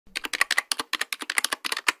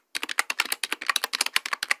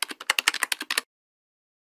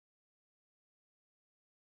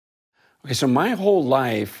Okay, so my whole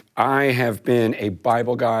life, I have been a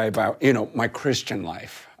Bible guy about, my Christian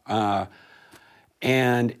life.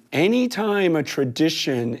 And anytime a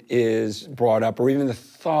tradition is brought up, or even the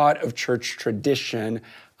thought of church tradition,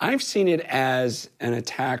 I've seen it as an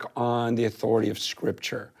attack on the authority of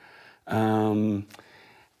Scripture. I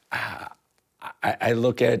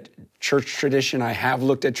look at church tradition, I have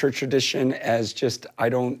looked at church tradition as just, I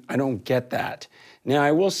don't get that. Now,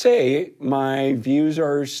 I will say my views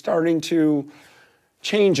are starting to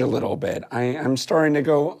change a little bit. I'm starting to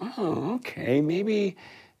go, oh, okay, maybe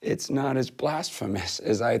it's not as blasphemous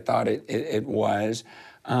as I thought it was.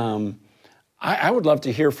 I would love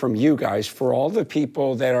to hear from you guys, for all the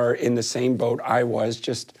people that are in the same boat I was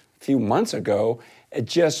just a few months ago,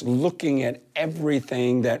 just looking at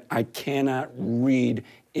everything that I cannot read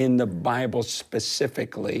in the Bible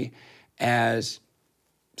specifically as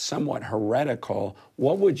somewhat heretical.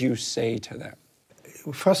 What would you say to them?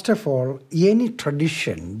 First of all, any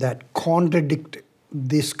tradition that contradicts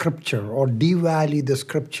the Scripture or devalue the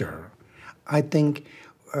Scripture, I think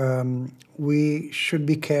we should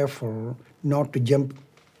be careful not to jump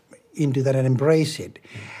into that and embrace it.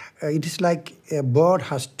 It is like a bird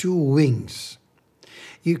has two wings.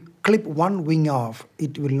 You clip one wing off,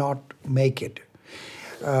 it will not make it.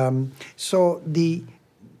 So the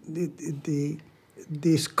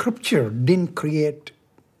Scripture didn't create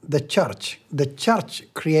the church. The church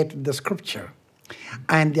created the Scripture.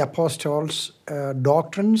 And the apostles'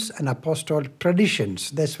 doctrines and apostolic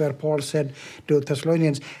traditions. That's where Paul said to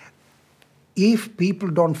Thessalonians, if people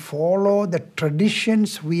don't follow the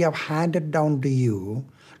traditions we have handed down to you,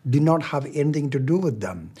 do not have anything to do with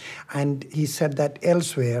them. And he said that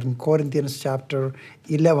elsewhere in Corinthians chapter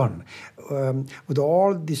 11. With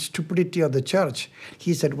all the stupidity of the church,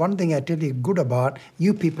 he said, one thing I tell you good about,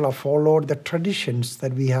 you people have followed the traditions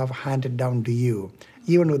that we have handed down to you,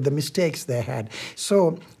 even with the mistakes they had.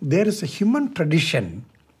 So there is a human tradition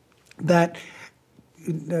that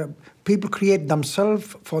people create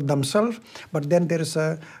themselves for themselves, but then there is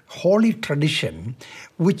a holy tradition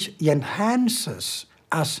which enhances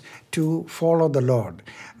us to follow the Lord.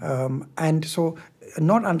 And so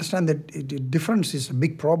not understand that the difference is a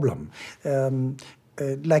big problem.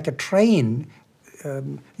 Like a train,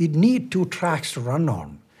 it needs two tracks to run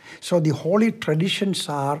on. So the holy traditions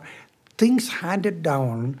are things handed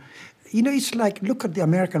down. It's like, look at the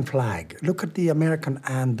American flag, look at the American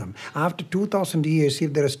anthem. After 2,000 years,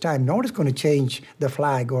 if there is time, nobody's going to change the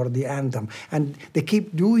flag or the anthem. And they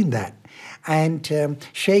keep doing that. And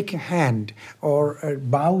shaking hand or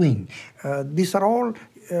bowing. These are all,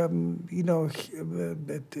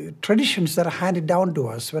 traditions that are handed down to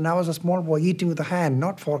us. When I was a small boy, eating with a hand,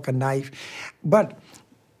 not fork and knife. But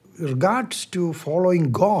regards to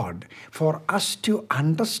following God, for us to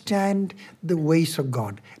understand the ways of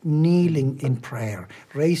God, kneeling in prayer,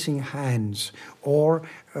 raising hands, or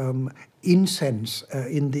incense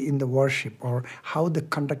in the worship, or how they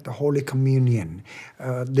conduct the Holy Communion,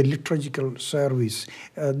 the liturgical service.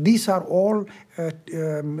 These are all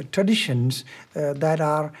traditions that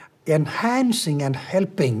are enhancing and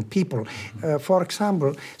helping people. For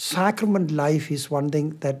example, sacrament life is one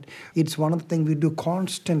thing that it's one of the things we do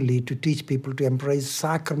constantly to teach people to embrace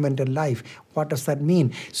sacramental life. What does that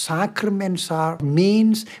mean? Sacraments are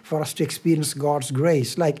means for us to experience God's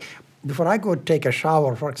grace. Like before I go take a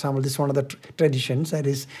shower, for example, this is one of the traditions. That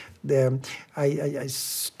is, I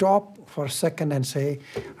stop for a second and say,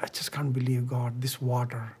 I just can't believe, God, this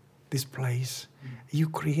water, this place, you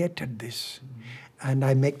created this. And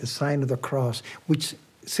I make the sign of the cross, which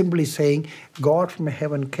simply saying, God from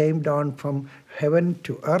heaven came down from heaven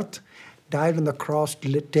to earth, died on the cross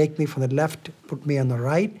to take me from the left, put me on the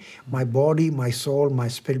right. My body, my soul, my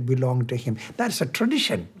spirit belong to him. That's a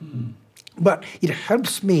tradition. Mm-hmm. But it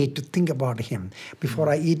helps me to think about him before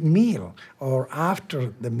I eat meal or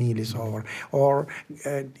after the meal is over. Or,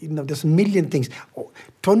 there's a million things.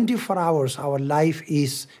 24 hours, our life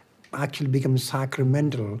is actually becomes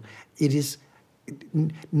sacramental. It is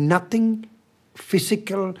nothing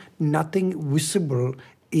physical, nothing visible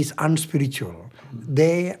is unspiritual.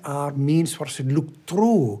 They are means for us to look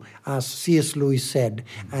through, as C.S. Lewis said,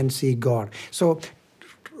 and see God. So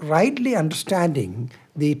rightly understanding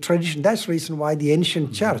the tradition, that's the reason why the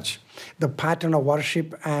ancient church, the pattern of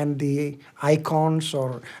worship and the icons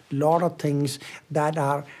or a lot of things that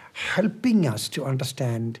are helping us to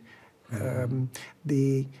understand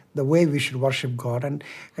the way we should worship God.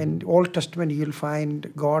 And Old Testament, you'll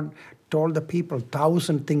find God told the people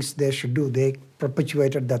 1,000 things they should do. They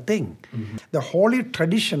perpetuated the thing. Mm-hmm. The holy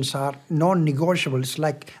traditions are non-negotiable. It's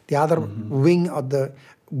like the other wing of the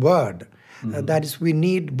word. Mm-hmm. That is, we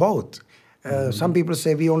need both. Some people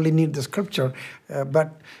say we only need the scripture,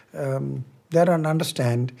 but they don't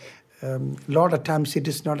understand. A lot of times it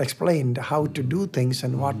is not explained how to do things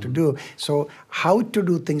and what to do. So how to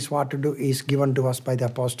do things, what to do is given to us by the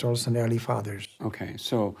apostles and early fathers. Okay,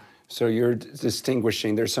 so you're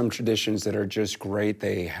distinguishing, there's some traditions that are just great.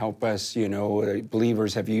 They help us,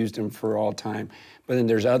 believers have used them for all time. But then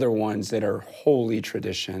there's other ones that are holy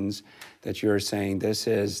traditions that you're saying this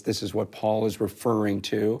is what Paul is referring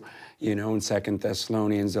to, in 2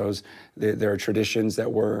 Thessalonians, there are traditions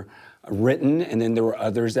that were written, and then there were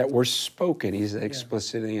others that were spoken. He said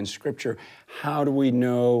explicitly in Scripture. How do we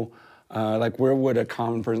know, where would a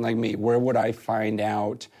common person like me, where would I find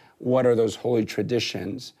out what are those holy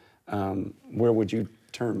traditions? Where would you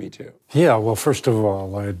turn me to? Yeah, well, first of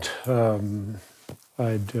all, I'd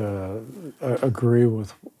agree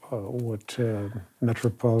with what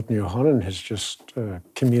Metropolitan Yohan has just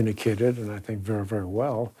communicated, and I think very, very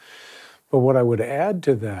well. But what I would add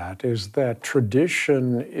to that is that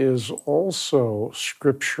tradition is also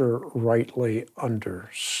Scripture rightly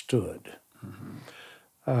understood,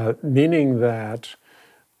 meaning that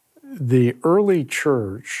the early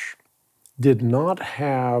church did not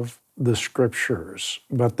have the Scriptures,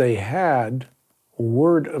 but they had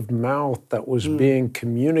word of mouth that was being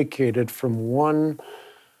communicated from one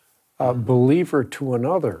believer to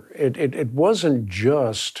another. It wasn't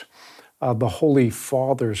just the Holy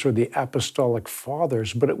Fathers or the Apostolic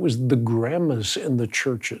Fathers, but it was the grandmas in the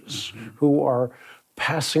churches who are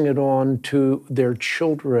passing it on to their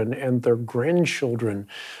children and their grandchildren.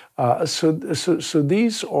 So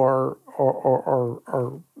these are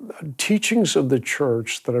teachings of the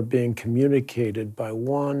church that are being communicated by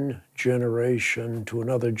one generation to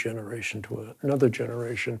another generation to another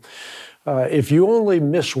generation. If you only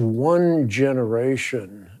miss one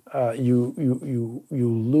generation, you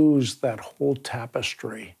lose that whole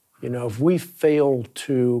tapestry. If we fail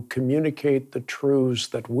to communicate the truths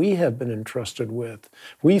that we have been entrusted with,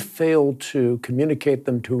 we fail to communicate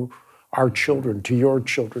them to our children, to your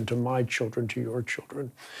children, to my children, to your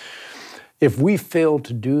children. If we fail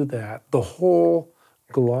to do that, the whole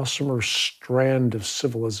gossamer strand of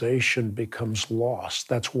civilization becomes lost.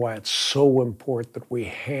 That's why it's so important that we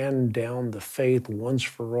hand down the faith once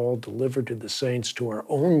for all, delivered to the saints, to our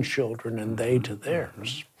own children, and they to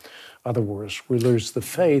theirs. Otherwise, we lose the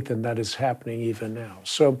faith, and that is happening even now.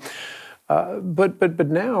 So, but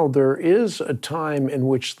now there is a time in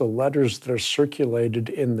which the letters that are circulated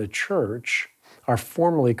in the church are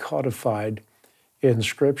formally codified in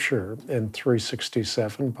Scripture in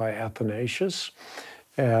 367 by Athanasius,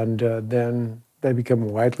 and then they become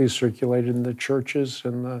widely circulated in the churches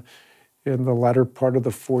in the latter part of the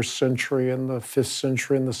 4th century and the 5th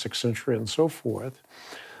century and the 6th century and so forth.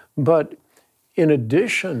 But in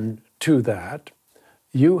addition to that,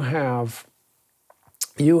 you have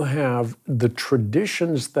the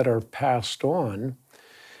traditions that are passed on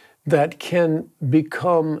that can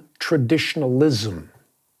become traditionalism.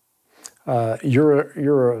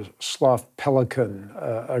 Yaroslav Pelikan,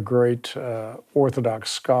 a great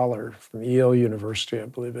Orthodox scholar from Yale University, I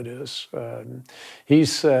believe it is, he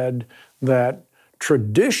said that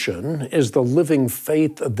tradition is the living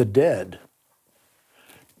faith of the dead.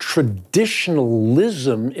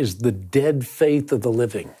 Traditionalism is the dead faith of the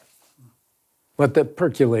living. Let that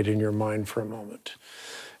percolate in your mind for a moment.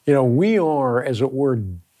 We are, as it were,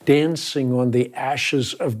 dancing on the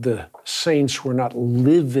ashes of the saints who are not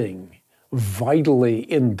living vitally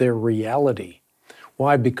in their reality.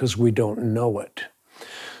 Why? Because we don't know it.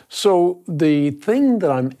 So the thing that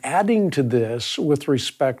I'm adding to this with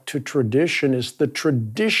respect to tradition is the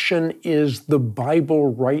tradition is the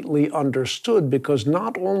Bible rightly understood, because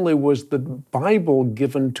not only was the Bible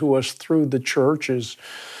given to us through the churches,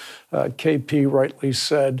 KP rightly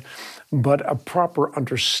said, but a proper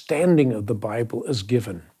understanding of the Bible is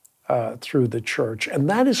given through the church. And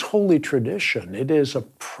that is holy tradition. It is a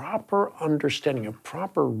proper understanding, a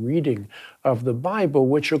proper reading of the Bible,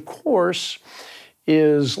 which of course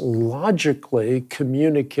is logically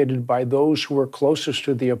communicated by those who are closest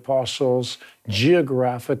to the apostles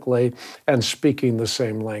geographically and speaking the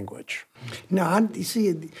same language. Now, you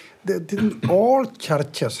see, all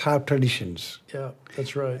churches have traditions. Yeah,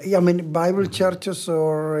 that's right. I mean, Bible churches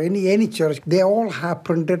or any church, they all have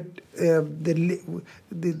printed the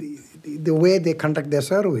way they conduct their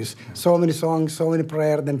service. So many songs, so many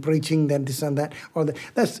prayer, then preaching, then this and that.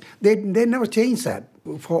 They never change that.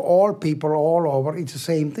 For all people all over, it's the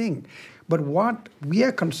same thing. But what we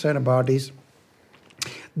are concerned about is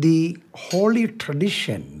the holy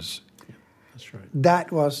traditions. That's right.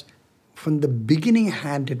 That was from the beginning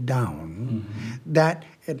handed down, that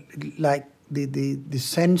like the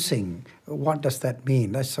sensing, what does that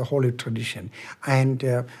mean? That's a holy tradition. And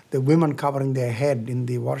the women covering their head in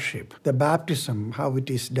the worship, the baptism, how it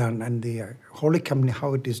is done, and the Holy Communion,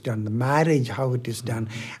 how it is done, the marriage, how it is done.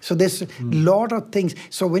 So there's a lot of things.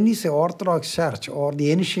 So when you say Orthodox Church or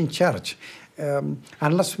the ancient church,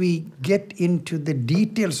 unless we get into the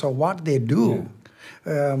details of what they do,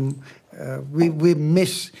 we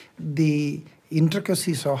miss the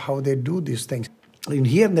intricacies of how they do these things.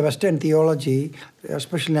 Here in the Western theology,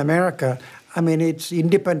 especially in America, I mean, it's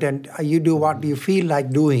independent. You do what you feel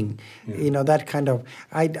like doing. You know, that kind of.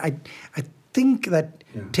 I think that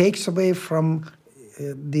takes away from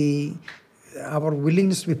our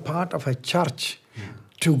willingness to be part of a church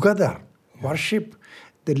together. Worship.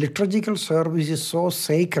 The liturgical service is so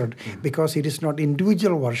sacred because it is not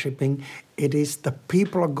individual worshiping, it is the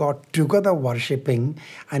people of God together worshiping,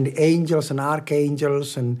 and angels and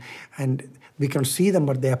archangels, and we can see them,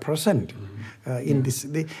 but they are present in this.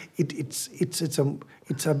 It's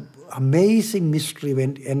an amazing mystery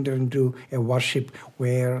when we enter into a worship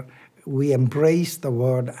where we embrace the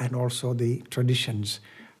word and also the traditions.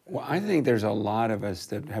 Well, I think there's a lot of us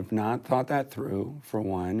that have not thought that through, for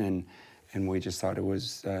one, and we just thought it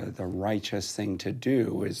was the righteous thing to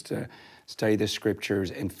do, is to study the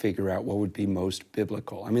scriptures and figure out what would be most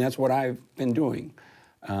biblical. I mean, that's what I've been doing.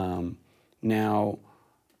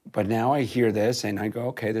 Now I hear this and I go,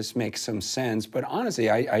 okay, this makes some sense. But honestly,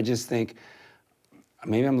 I just think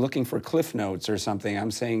maybe I'm looking for cliff notes or something.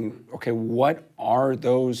 I'm saying, okay, what are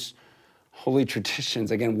those holy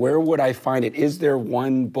traditions? Again, where would I find it? Is there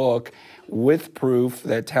one book with proof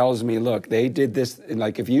that tells me, look, they did this,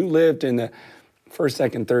 like if you lived in the 1st,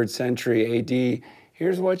 2nd, 3rd century AD,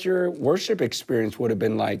 here's what your worship experience would have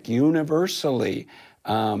been like universally.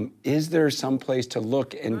 Is there some place to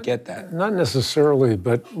look and get that? Not necessarily,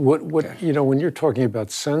 but what you know, when you're talking about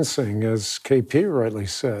sensing, as KP rightly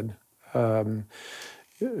said,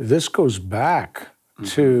 this goes back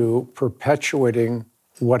to perpetuating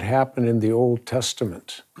what happened in the Old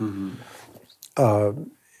Testament,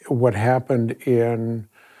 what happened in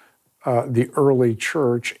the early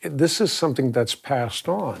church. This is something that's passed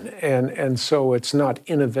on, and so it's not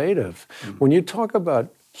innovative. When you talk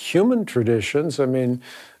about human traditions, I mean,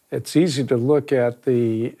 it's easy to look at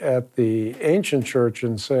the ancient church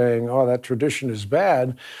and saying, oh, that tradition is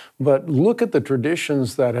bad, but look at the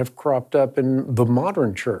traditions that have cropped up in the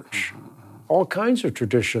modern church. All kinds of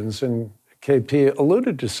traditions, and KP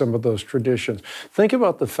alluded to some of those traditions. Think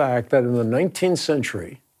about the fact that in the 19th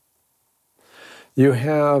century, you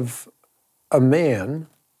have a man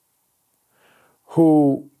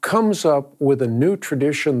who comes up with a new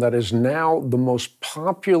tradition that is now the most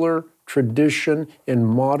popular tradition in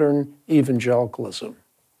modern evangelicalism.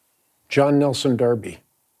 John Nelson Darby.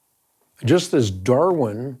 Just as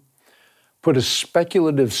Darwin put a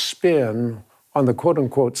speculative spin on the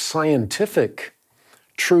quote-unquote scientific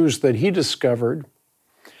truths that he discovered,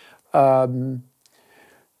 and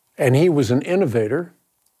he was an innovator,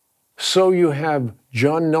 so you have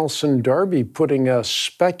John Nelson Darby putting a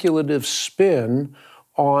speculative spin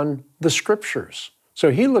on the scriptures.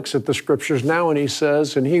 So he looks at the scriptures now and he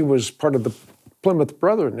says, and he was part of the Plymouth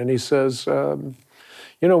Brethren, and he says,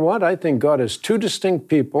 you know what, I think God is two distinct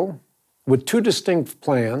people with two distinct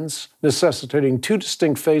plans, necessitating two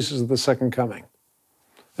distinct phases of the second coming.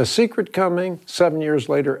 A secret coming, 7 years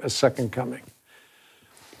later, a second coming.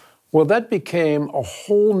 Well, that became a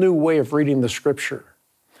whole new way of reading the scripture,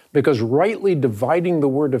 because rightly dividing the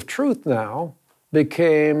word of truth now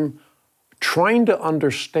became trying to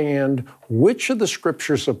understand which of the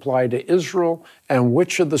scriptures apply to Israel and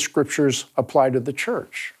which of the scriptures apply to the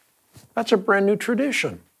church. That's a brand new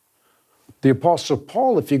tradition. The Apostle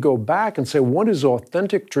Paul, if you go back and say, what is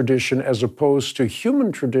authentic tradition as opposed to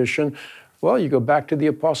human tradition? Well, you go back to the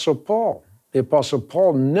Apostle Paul. The Apostle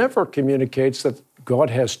Paul never communicates that God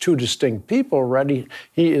has two distinct people already.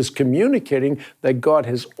 He is communicating that God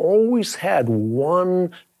has always had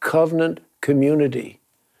one covenant community,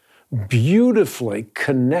 beautifully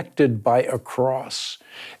connected by a cross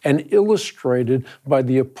and illustrated by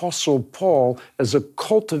the Apostle Paul as a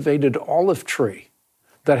cultivated olive tree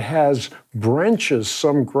that has branches,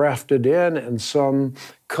 some grafted in and some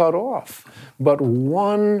cut off, but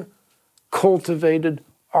one cultivated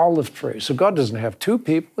olive tree. So God doesn't have two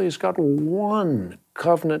people, he's got one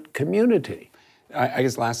covenant community. I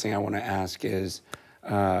guess last thing I want to ask is,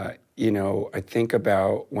 you know, I think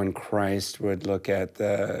about when Christ would look at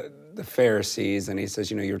the Pharisees and he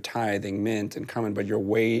says, you know, you're tithing mint and coming, but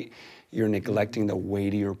you're neglecting the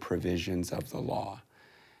weightier provisions of the law.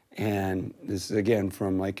 And this is, again,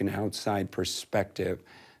 from like an outside perspective.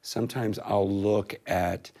 Sometimes I'll look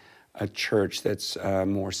at a church that's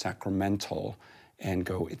more sacramental and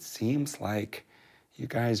go, it seems like you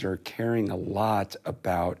guys are caring a lot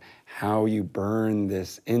about how you burn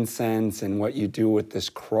this incense and what you do with this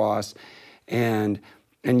cross. And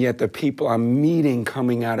yet the people I'm meeting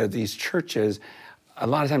coming out of these churches, a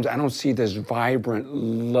lot of times I don't see this vibrant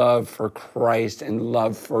love for Christ and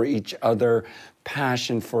love for each other,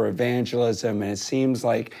 passion for evangelism. And it seems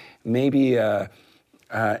like maybe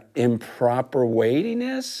improper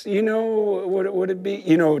weightiness, would it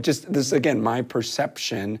be? Just this, again, my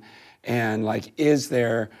perception. And like, is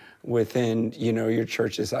there within, your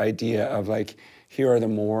church this idea of like, here are the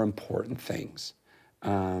more important things?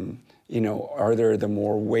 Are there the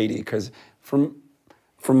more weighty? Because from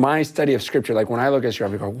my study of Scripture, like when I look at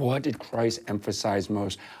Scripture, I go, what did Christ emphasize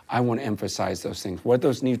most? I want to emphasize those things. What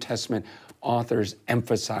those New Testament authors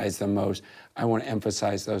emphasize the most, I want to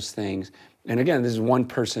emphasize those things. And again, this is one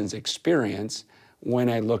person's experience when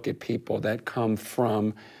I look at people that come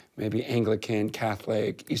from maybe Anglican,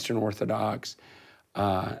 Catholic, Eastern Orthodox.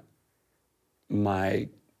 My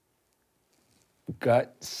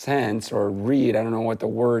gut sense or read, I don't know what the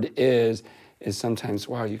word is sometimes,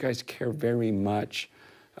 wow, you guys care very much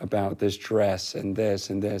about this dress and this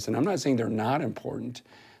and this. And I'm not saying they're not important,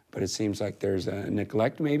 but it seems like there's a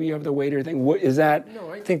neglect maybe of the waiter thing. Is that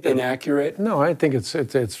inaccurate? No, I think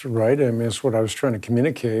it's right. I mean, it's what I was trying to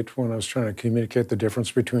communicate when I was trying to communicate the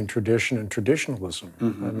difference between tradition and traditionalism.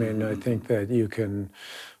 Mm-hmm. I mean, I think that you can,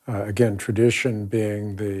 again, tradition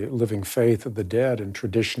being the living faith of the dead and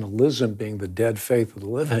traditionalism being the dead faith of the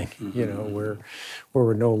living, mm-hmm. Where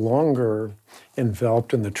we're no longer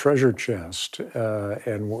enveloped in the treasure chest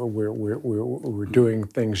and we're doing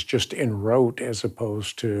things just en route as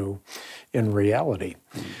opposed to in reality.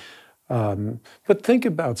 Mm-hmm. But think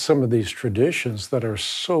about some of these traditions that are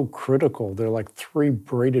so critical. They're like three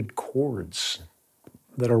braided cords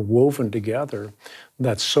that are woven together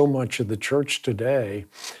that so much of the church today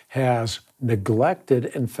has neglected,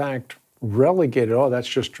 in fact, relegated, that's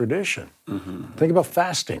just tradition. Mm-hmm. Think about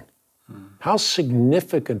fasting. Mm-hmm. How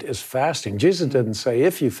significant is fasting? Jesus didn't say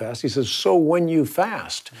if you fast, he says, so when you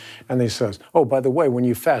fast. Mm-hmm. And he says, by the way, when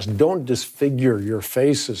you fast, don't disfigure your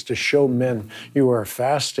faces to show men you are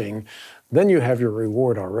fasting, then you have your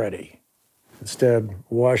reward already. Instead,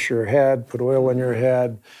 wash your head, put oil on your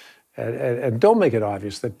head, and don't make it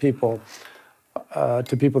obvious that to people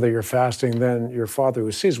that you're fasting, then your Father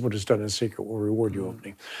who sees what is done in secret will reward you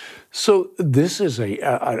openly. So this is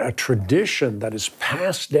a tradition that is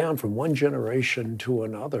passed down from one generation to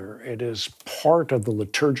another. It is part of the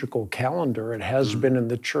liturgical calendar. It has been in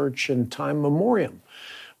the church in time memoriam.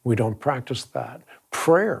 We don't practice that.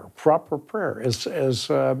 Prayer, proper prayer, as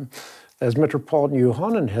Metropolitan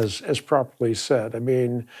Yohan has properly said. I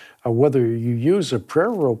mean, whether you use a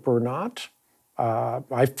prayer rope or not,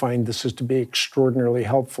 I find this is to be extraordinarily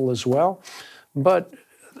helpful as well. But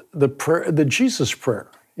the Jesus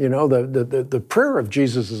prayer, the prayer of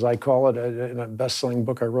Jesus, as I call it, in a best-selling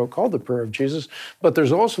book I wrote called The Prayer of Jesus. But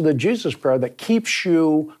there's also the Jesus prayer that keeps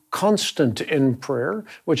you constant in prayer,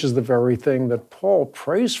 which is the very thing that Paul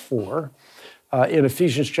prays for in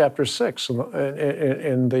Ephesians chapter 6,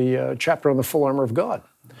 in the chapter on the full armor of God.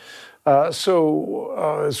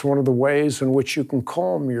 So it's one of the ways in which you can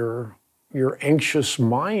calm your anxious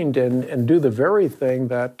mind and do the very thing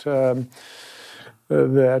that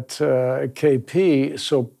KP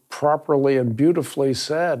so properly and beautifully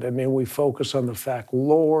said. I mean, we focus on the fact,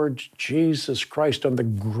 Lord Jesus Christ, on the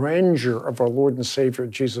grandeur of our Lord and Savior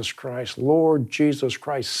Jesus Christ. Lord Jesus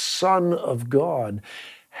Christ, Son of God,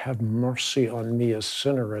 have mercy on me, a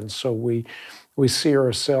sinner. And so we see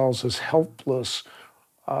ourselves as helpless,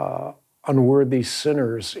 unworthy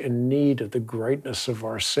sinners in need of the greatness of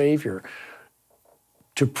our Savior.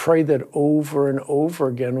 To pray that over and over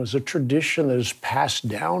again was a tradition that is passed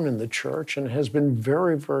down in the church and has been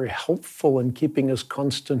very, very helpful in keeping us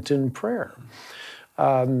constant in prayer.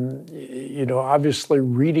 Obviously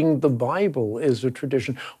reading the Bible is a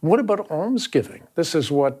tradition. What about almsgiving? This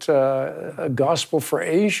is what Gospel for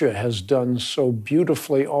Asia has done so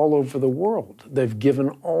beautifully all over the world. They've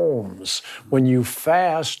given alms. When you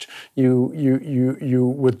fast,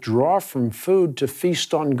 you withdraw from food to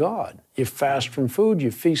feast on God. You fast from food,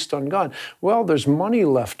 you feast on God. Well, there's money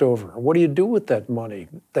left over. What do you do with that money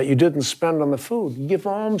that you didn't spend on the food? You give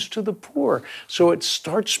alms to the poor. So it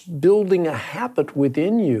starts building a habit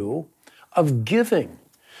within you of giving.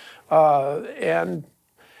 And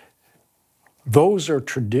Those are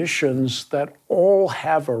traditions that all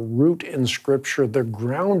have a root in Scripture. They're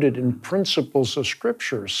grounded in principles of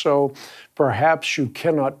Scripture. So perhaps you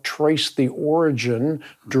cannot trace the origin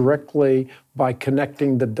directly by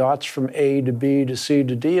connecting the dots from A to B to C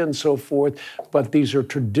to D and so forth, but these are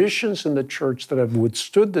traditions in the church that have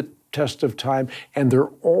withstood the test of time, and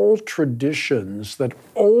they're all traditions that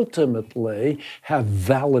ultimately have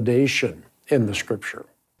validation in the Scripture.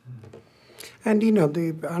 And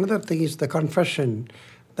another thing is the confession.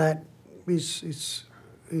 That it's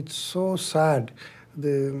so sad.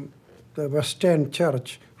 The Western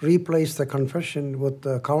Church replaced the confession with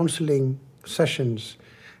the counseling sessions,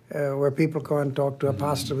 where people go and talk to a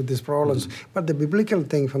pastor with these problems. But the biblical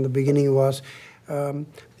thing from the beginning was,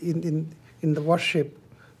 in the worship,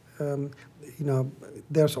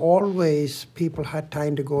 there's always people had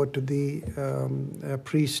time to go to the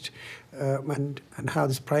priest and have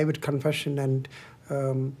this private confession and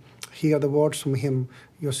hear the words from him.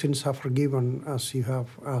 Your sins are forgiven as you have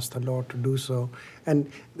asked the Lord to do so.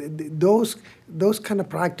 And those kind of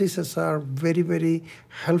practices are very, very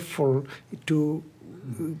helpful to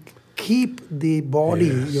keep the body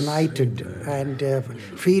united and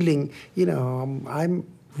feeling, I'm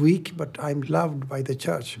weak, but I'm loved by the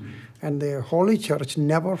church. And the Holy Church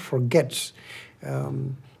never forgets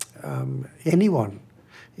anyone,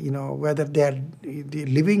 whether they're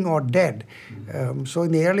living or dead. So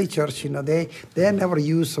in the early church, they never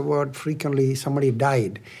use the word frequently, somebody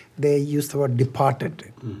died. They use the word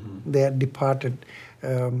departed. They are departed,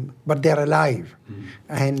 but they're alive.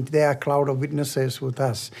 And they are a cloud of witnesses with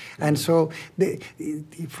us. And so,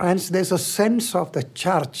 friends, there's a sense of the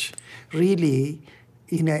church really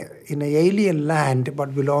in an alien land,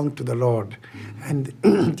 but belong to the Lord. And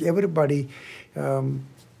everybody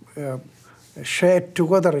shared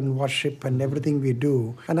together in worship and everything we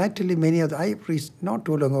do. And I tell you, I not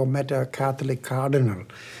too long ago met a Catholic cardinal,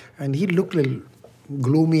 and he looked a little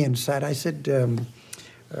gloomy and sad. I said,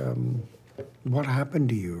 what happened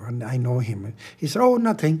to you? And I know him. He said, oh,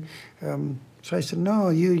 nothing. So I said, no,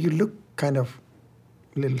 you look kind of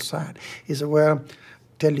a little sad. He said, well,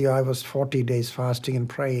 tell you, I was 40 days fasting and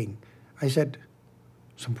praying. I said,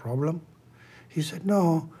 some problem? He said,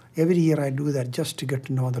 no, every year I do that just to get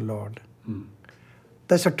to know the Lord.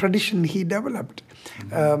 That's a tradition he developed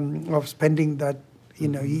of spending that,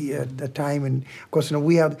 the time. And of course,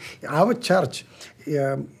 we have our church.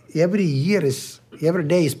 Every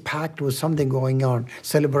day is packed with something going on,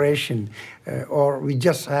 celebration. Or we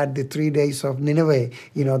just had the 3 days of Nineveh,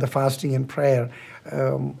 the fasting and prayer,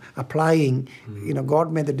 applying.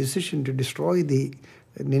 God made the decision to destroy the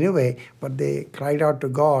Nineveh, but they cried out to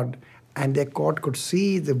God, and their God could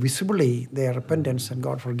see visibly their repentance, and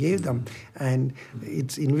God forgave them. And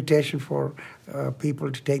it's invitation for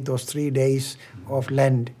people to take those 3 days of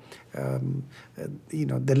Lent.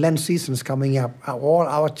 The Lent season is coming up. All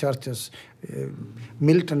our churches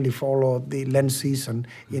militarily follow the Lent season.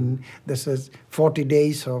 This is 40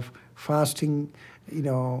 days of fasting,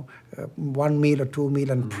 one meal or two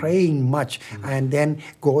meal, and praying much, and then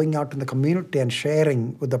going out in the community and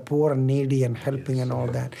sharing with the poor and needy and helping and all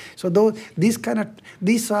that. So these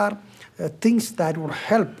are things that will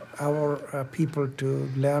help our people to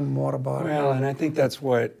learn more about. Well, and I think that's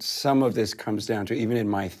what some of this comes down to, even in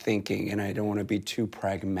my thinking, and I don't want to be too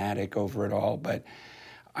pragmatic over it all, but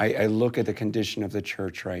I look at the condition of the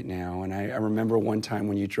church right now, and I remember one time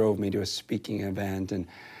when you drove me to a speaking event, and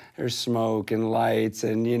there's smoke and lights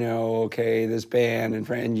and, this band,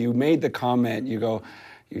 and you made the comment, you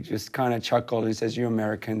just kind of chuckled, and says, you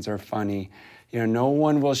Americans are funny. No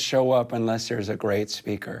one will show up unless there's a great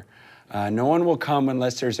speaker. No one will come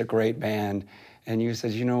unless there's a great band. And you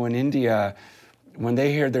said, in India, when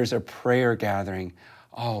they hear there's a prayer gathering,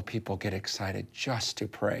 people get excited just to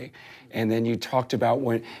pray. And then you talked about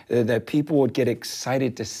when that people would get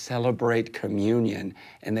excited to celebrate communion,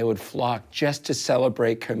 and they would flock just to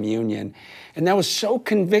celebrate communion. And that was so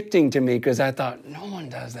convicting to me, because I thought, no one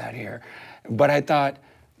does that here. But I thought,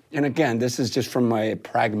 and again, this is just from my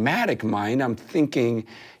pragmatic mind, I'm thinking,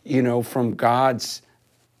 from God's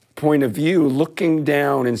point of view, looking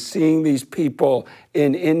down and seeing these people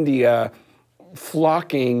in India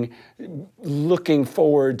flocking, looking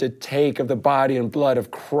forward to take of the body and blood of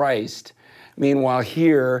Christ. Meanwhile,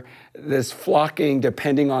 here, this flocking,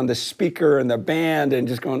 depending on the speaker and the band, and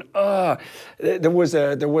just going, there was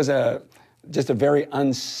just a very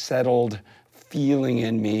unsettled feeling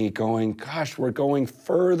in me, going, gosh, we're going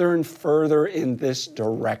further and further in this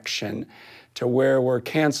direction. to where we're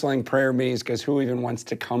canceling prayer meetings because who even wants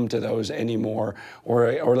to come to those anymore?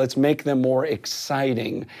 Or let's make them more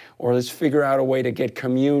exciting, or let's figure out a way to get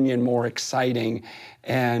communion more exciting,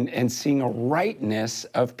 and seeing a rightness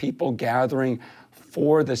of people gathering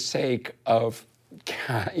for the sake of,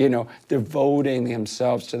 devoting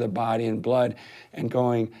themselves to the body and blood, and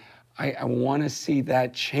going, I want to see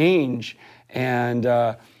that change. And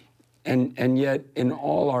yet, in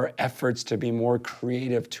all our efforts to be more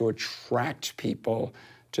creative to attract people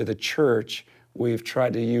to the church, we've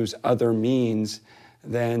tried to use other means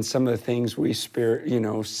than some of the things we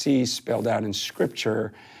see spelled out in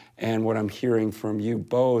Scripture. And what I'm hearing from you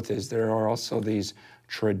both is there are also these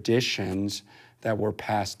traditions that were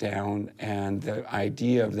passed down, and the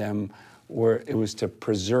idea of them it was to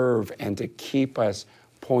preserve and to keep us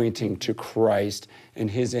pointing to Christ and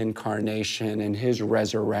his incarnation and his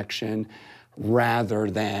resurrection, rather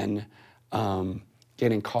than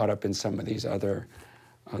getting caught up in some of these other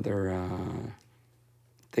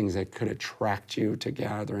things that could attract you to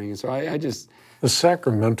gathering. So I just... The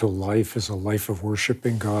sacramental life is a life of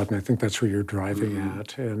worshiping God, and I think that's what you're driving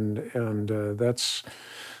at. And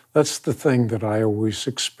that's the thing that I always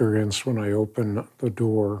experience when I open the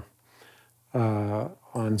door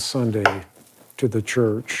on Sunday to the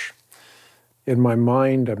church. In my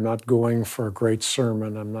mind, I'm not going for a great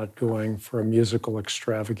sermon. I'm not going for a musical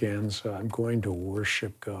extravaganza. I'm going to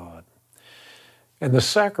worship God. And the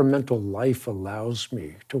sacramental life allows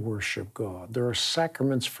me to worship God. There are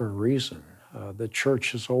sacraments for a reason. The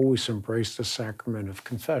church has always embraced the sacrament of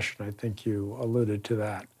confession. I think you alluded to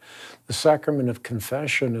that. The sacrament of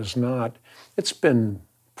confession is not, it's been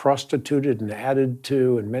prostituted and added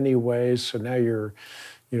to in many ways. So now you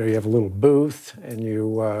have a little booth, and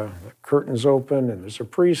the curtains open, and there's a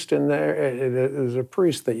priest in there. There's a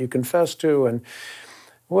priest that you confess to. And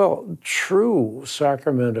well, true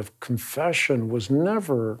sacrament of confession was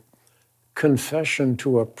never confession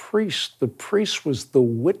to a priest. The priest was the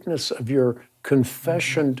witness of your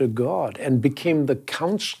confession to God and became the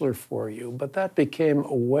counselor for you. But that became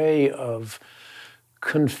a way of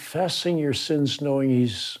confessing your sins, knowing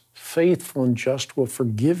he's faithful and just, will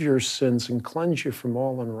forgive your sins and cleanse you from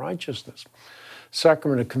all unrighteousness.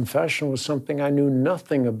 Sacrament of confession was something I knew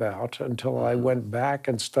nothing about until I went back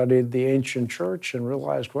and studied the ancient church and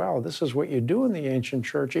realized, wow, this is what you do in the ancient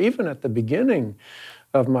church. Even at the beginning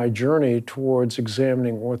of my journey towards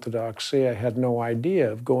examining orthodoxy, I had no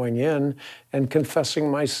idea of going in and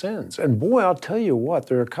confessing my sins. And boy, I'll tell you what,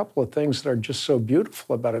 there are a couple of things that are just so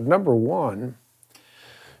beautiful about it. Number one,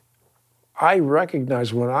 I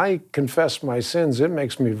recognize when I confess my sins, it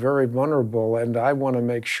makes me very vulnerable, and I want to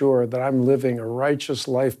make sure that I'm living a righteous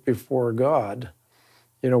life before God,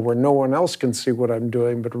 where no one else can see what I'm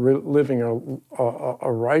doing, but living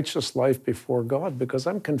a righteous life before God, because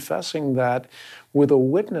I'm confessing that with a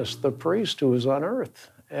witness, the priest who is on earth.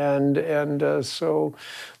 But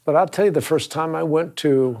I'll tell you, the first time I went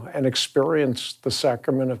to and experienced the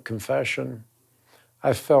sacrament of confession,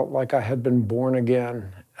 I felt like I had been born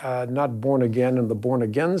again. Not born again in the born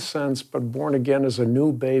again sense, but born again as a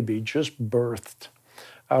new baby, just birthed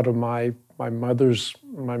out of my mother's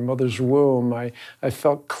womb. I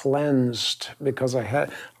felt cleansed because I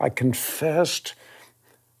confessed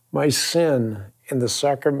my sin in the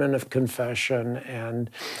sacrament of confession, and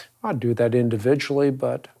I do that individually,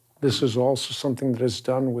 but this is also something that is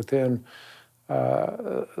done within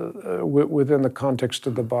the context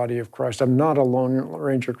of the body of Christ. I'm not a Lone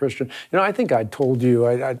Ranger Christian. I think I told you,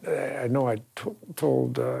 I know I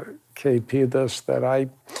told KP this, that I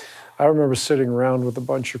remember sitting around with a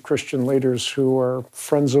bunch of Christian leaders who are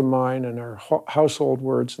friends of mine and are household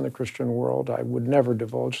words in the Christian world. I would never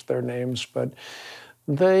divulge their names, but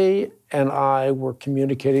they and I were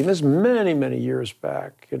communicating this many, many years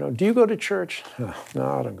back. Do you go to church? No,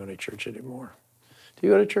 I don't go to church anymore. Do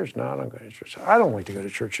you go to church? No, I don't go to church. I don't like to go to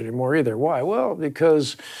church anymore either. Why? Well,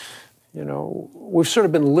 because, we've sort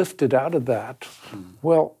of been lifted out of that.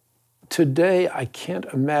 Well, today I can't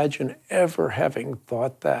imagine ever having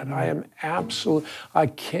thought that. I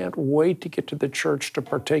can't wait to get to the church to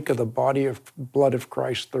partake of the body of blood of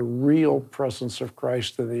Christ, the real presence of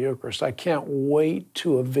Christ in the Eucharist. I can't wait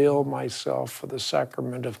to avail myself for the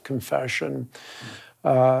sacrament of confession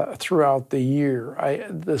throughout the year.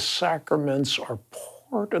 The sacraments are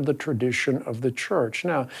part of the tradition of the church.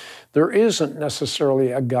 Now, there isn't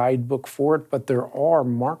necessarily a guidebook for it, but there are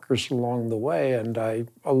markers along the way, and I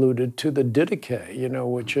alluded to the Didache,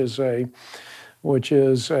 which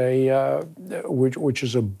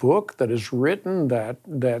is a book that is written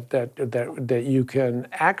that you can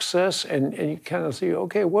access, and you kind of see,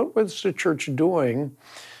 okay, what was the church doing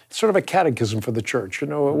sort of a catechism for the church. You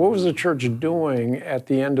know, what was the church doing at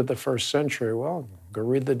the end of the first century? Well, go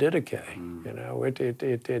read the Didache. You know,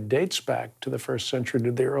 it dates back to the first century,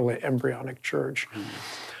 to the early embryonic church.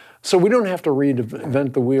 So we don't have to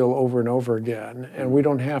reinvent the wheel over and over again, and we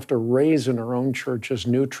don't have to raise in our own churches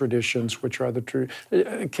new traditions, which are the true.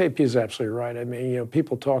 KP is absolutely right. I mean, you know,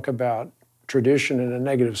 people talk about tradition in a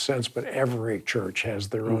negative sense, but every church has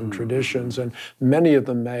their own traditions, and many of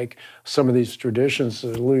them make some of these traditions,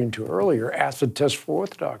 as alluding to earlier, acid test for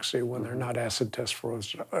orthodoxy when they're not acid test for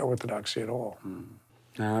orthodoxy at all.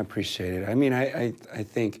 No, I appreciate it. I mean, I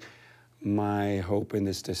think my hope in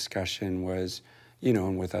this discussion was, you know,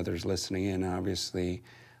 and with others listening in, obviously,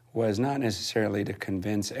 was not necessarily to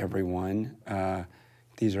convince everyone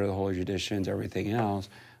these are the holy traditions, everything else,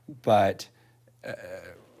 but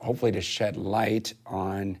hopefully to shed light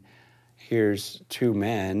on here's two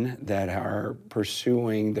men that are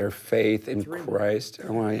pursuing their faith in Christ.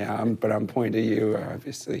 Well, yeah, but I'm pointing to you,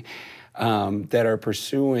 obviously, that are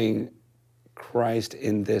pursuing Christ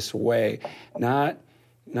in this way. Not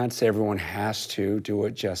say everyone has to do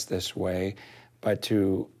it just this way, but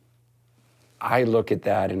I look at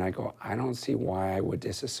that and I go, I don't see why I would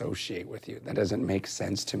disassociate with you. That doesn't make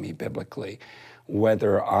sense to me biblically.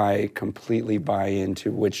 Whether I completely buy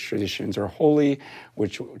into which traditions are holy,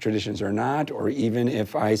 which traditions are not, or even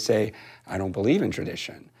if I say, I don't believe in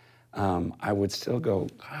tradition, I would still go,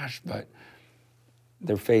 gosh, but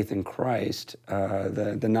their faith in Christ,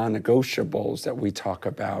 the non-negotiables that we talk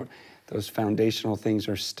about, those foundational things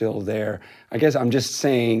are still there. I guess I'm just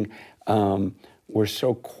saying, we're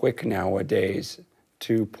so quick nowadays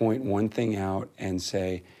to point one thing out and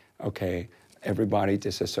say, okay, everybody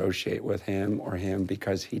disassociate with him or him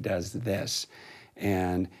because he does this.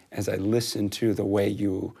 And as I listen to the way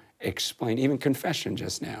you explain, even confession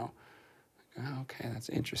just now, okay, that's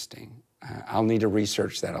interesting. I'll need to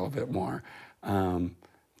research that a little bit more.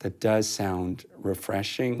 That does sound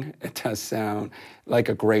refreshing. It does sound like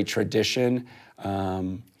a great tradition.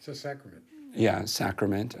 It's a sacrament. Yeah,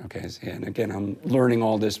 sacrament. Okay, and again, I'm learning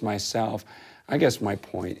all this myself. I guess my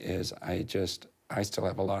point is I still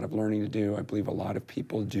have a lot of learning to do. I believe a lot of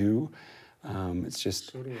people do. It's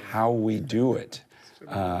just how we do it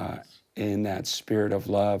in that spirit of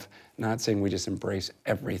love, not saying we just embrace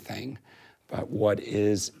everything, but what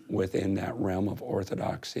is within that realm of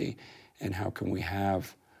orthodoxy, and how can we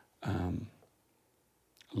have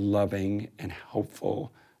loving and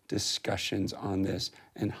helpful discussions on this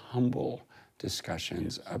and humble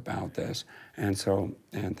discussions about this. And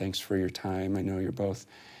thanks for your time. I know you're both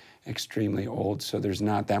extremely old, so there's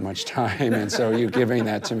not that much time, and so you giving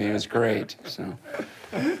that to me is great. So,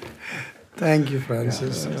 thank you,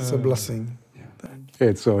 Francis. It's a blessing.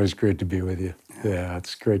 It's always great to be with you. Yeah,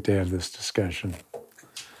 it's great to have this discussion.